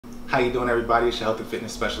How you doing, everybody? It's your health and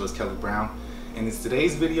fitness specialist, Kelly Brown. And in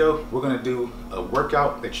today's video, we're gonna do a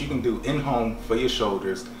workout that you can do in home for your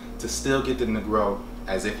shoulders to still get them to grow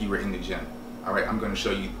as if you were in the gym. All right, I'm gonna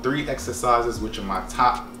show you 3 exercises, which are my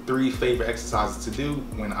top 3 favorite exercises to do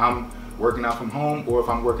when I'm working out from home or if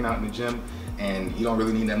I'm working out in the gym and you don't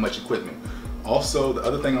really need that much equipment. Also, the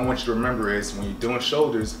other thing I want you to remember is when you're doing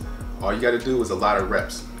shoulders, all you gotta do is a lot of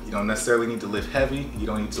reps. You don't necessarily need to lift heavy. You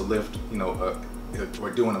don't need to lift, or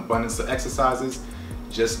do an abundance of exercises.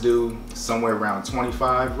 Just do somewhere around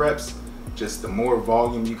 25 reps. Just the more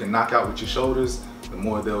volume you can knock out with your shoulders, the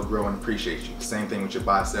more they'll grow and appreciate you. Same thing with your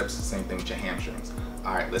biceps, same thing with your hamstrings.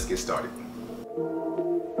 All right, let's get started.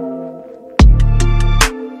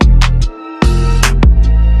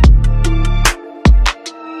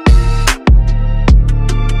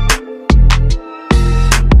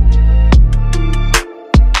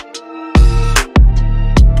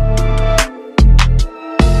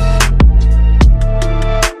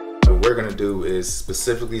 Do is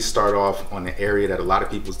specifically start off on the area that a lot of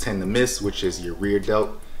people tend to miss, which is your rear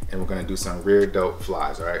delt, and we're going to do some rear delt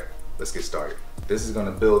flies. All right, let's get started. This is going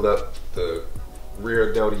to build up the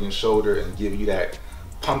rear delt of your shoulder and give you that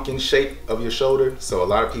pumpkin shape of your shoulder. So a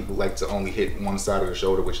lot of people like to only hit one side of the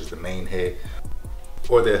shoulder, which is the main head,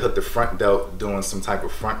 or they'll hit the front delt doing some type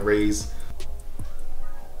of front raise.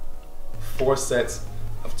 4 sets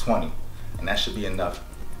of 20, and that should be enough.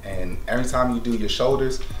 And every time you do your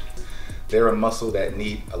shoulders, they're a muscle that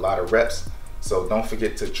need a lot of reps, so don't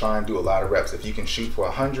forget to try and do a lot of reps. If you can shoot for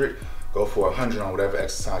 100, go for 100 on whatever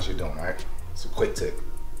exercise you're doing, all right? It's a quick tip.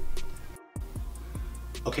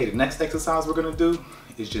 Okay, the next exercise we're gonna do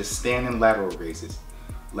is just standing lateral raises.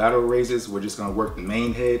 Lateral raises, we're just gonna work the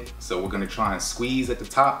main head, so we're gonna try and squeeze at the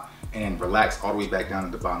top and relax all the way back down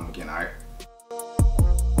at the bottom again, all right?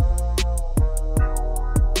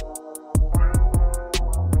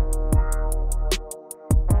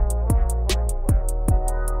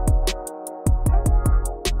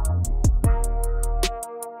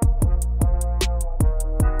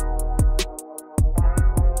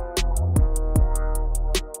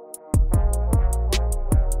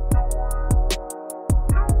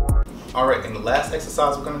 All right, and the last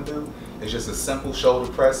exercise we're gonna do is just a simple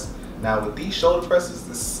shoulder press. Now with these shoulder presses,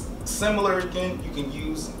 it's similar again. You can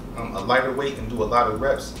use a lighter weight and do a lot of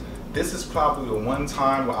reps. This is probably the one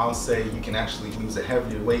time where I'll say you can actually use a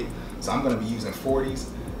heavier weight. So I'm gonna be using 40s.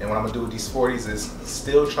 And what I'm gonna do with these 40s is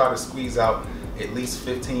still try to squeeze out at least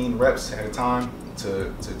 15 reps at a time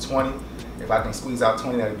to 20. If I can squeeze out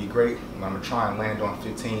 20, that'd be great. And I'm gonna try and land on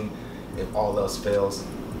 15 if all else fails.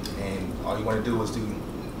 And all you wanna do is do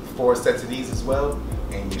 4 sets of these as well,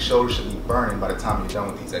 and your shoulders should be burning by the time you're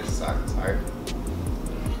done with these exercises, all right?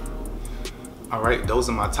 All right, those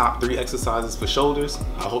are my top 3 exercises for shoulders.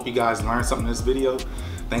 I hope you guys learned something in this video.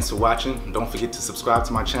 Thanks for watching. Don't forget to subscribe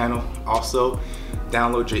to my channel. Also,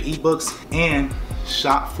 download your ebooks and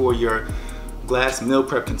shop for your glass meal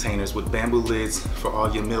prep containers with bamboo lids for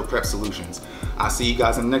all your meal prep solutions. I'll see you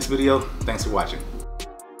guys in the next video. Thanks for watching.